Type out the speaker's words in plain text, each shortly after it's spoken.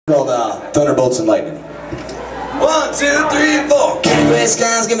called Thunderbolts and Lightning. 1, 2, 3, 4. Give me gray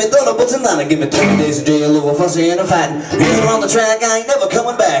skies, give me thunderbolts and lightning. Give me 30 days of jail over fussy and a fighting. Here's on the track, I ain't never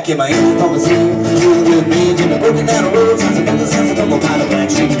coming back. In my engine from the sea, feeling good me. Give me broken down the road, signs of the sense of double pile of black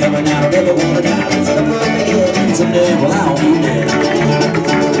sheets coming out. I never wanna die, it's in the perfect head. Someday, well, I'll be dead.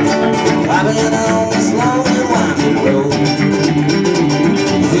 I've been on this long and winding road.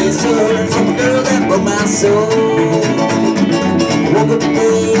 It's hurting from a girl that broke my soul. Woke up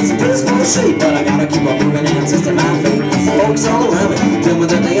today, it's a piss for shape, but I gotta keep on moving and testing my faith. Folks all around me tell me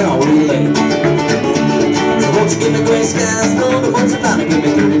that they all relate. So won't you give me gray skies, thunderbolts and lightning. Give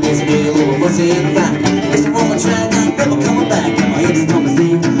me 30 days a day, a little fussy and fine. It's the wrong track, I ain't never coming back. And my engine's pumping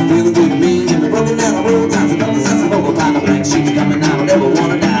steam, feeling good to me. Give me broken down the road, times another sense of vocal pile of black sheets coming out. I never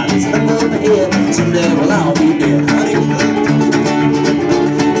wanna die, it's never up ahead. Someday, well, I'll be dead, honey.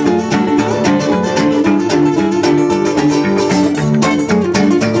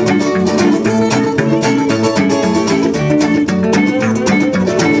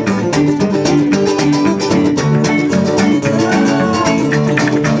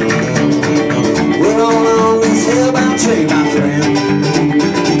 My friend,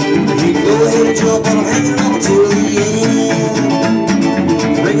 you can go ahead and jump, but I'm hanging on till the end.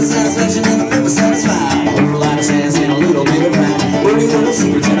 Bring the satisfaction and I'm never satisfied. A whole lot of sass and a little bit of pride. Dirty little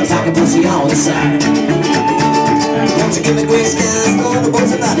secrets and a pocket pussy on the side. Won't you give me gray skies,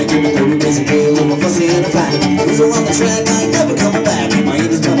 thunderbolts and lightning. Give me 30 days a day, a little fussy and a fight. Who's on the track, I ain't never coming back. And my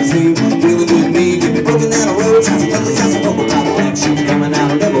engine's pumping steam, feeling good to me. Give me broken down the road, times another sense of vocal pile of black sheets coming out.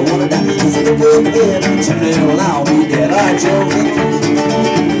 I never wanna die, it's in the world ahead. Someday, well, I'll be dead. Alright, Joe.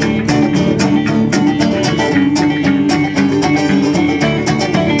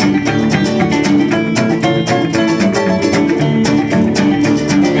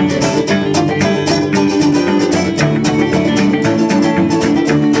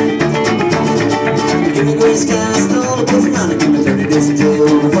 Give me gray skies, thunderbolts and lightning. Give me 30 days of jail,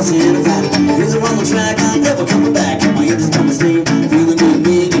 over fussy and a fight. Here's on the track, I ain't never coming back. And my engine's pumping steam, feeling good to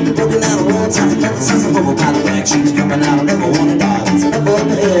me. Give me broken down the road, times another sense of vocal pile of black sheets coming out. I never wanna die, it's never up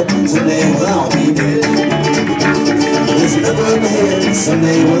ahead. Someday, well, I'll be dead. It's never up ahead.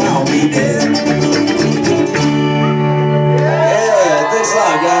 Someday, well, I'll be dead. Yeah, thanks a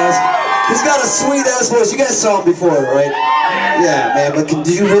lot, guys. He's got a sweet ass voice. You guys saw him before, right? Yeah, man, but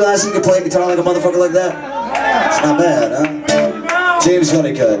did you realize he could play guitar like a motherfucker like that? It's not bad, huh? James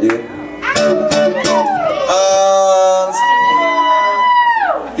Honeycutt, dude.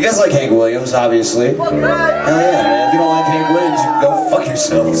 You guys like Hank Williams, obviously. Hell yeah, man. If you don't like Hank Williams, you can go fuck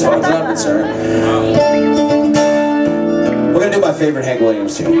yourself, as far as I'm concerned. We're gonna do my favorite Hank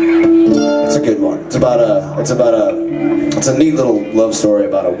Williams tune. It's a good one. It's a neat little love story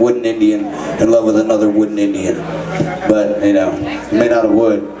about a wooden Indian in love with another wooden Indian. But, you know, made out of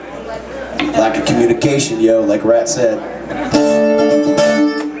wood. Lack of communication, yo, like Rat said.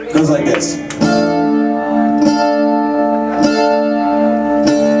 Goes like this.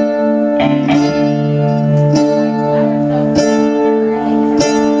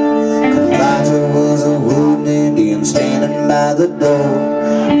 By the door,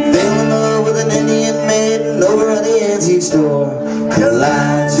 fell in love with an Indian maiden over at the antique store.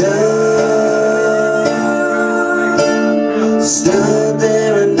 Elijah stood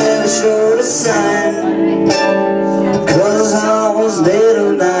there and never showed a sign, 'cause his heart was made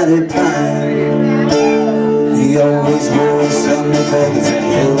of knotted pine. He always wore Sunday feathers and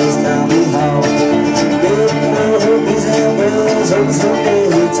held his down the hall. Didn't know her beats and bells, hoping someday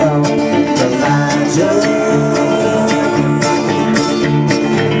he'd talk. Elijah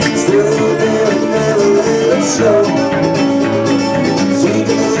show. She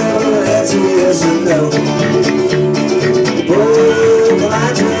can never answer yes or no. Oh,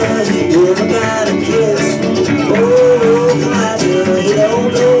 Elijah, he never got a kiss. Oh, Elijah, he don't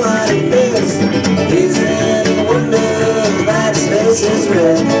know what he missed. He's in wonder, like his face is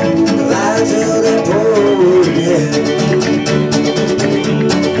red. Elijah, that poor wooden head.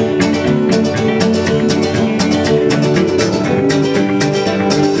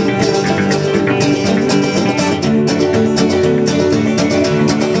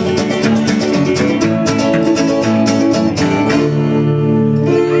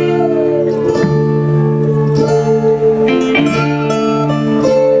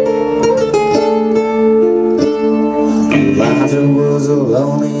 Was a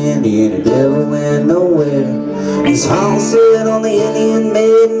lonely Indian who never went nowhere. His heart set on the Indian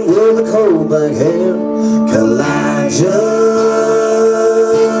maiden with the cold black hair. Elijah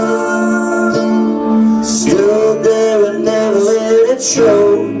stood there and never let it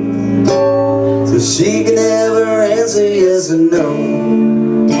show, so she could never answer yes or no.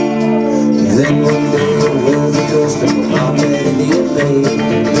 Then one day a wealthy ghost of a mom and Indian maid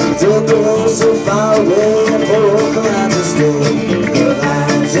took her home so far away and poor old Elijah stayed.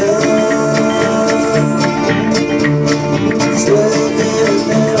 Elijah still living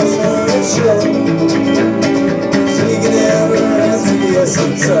there on the shore, singing ever as he yes,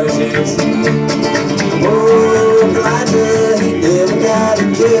 I'm sorry, James. Oh, Elijah, he never got a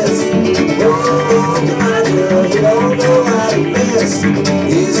kiss. Oh, Elijah, he don't know how to miss.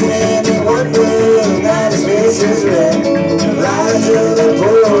 He's in wonder that his face is red. Elijah, the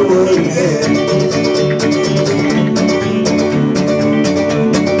poor wooden head.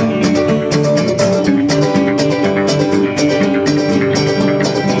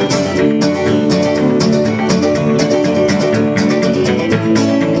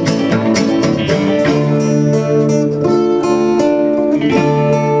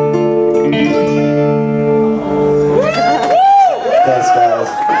 Thanks,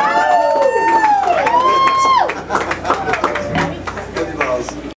 guys.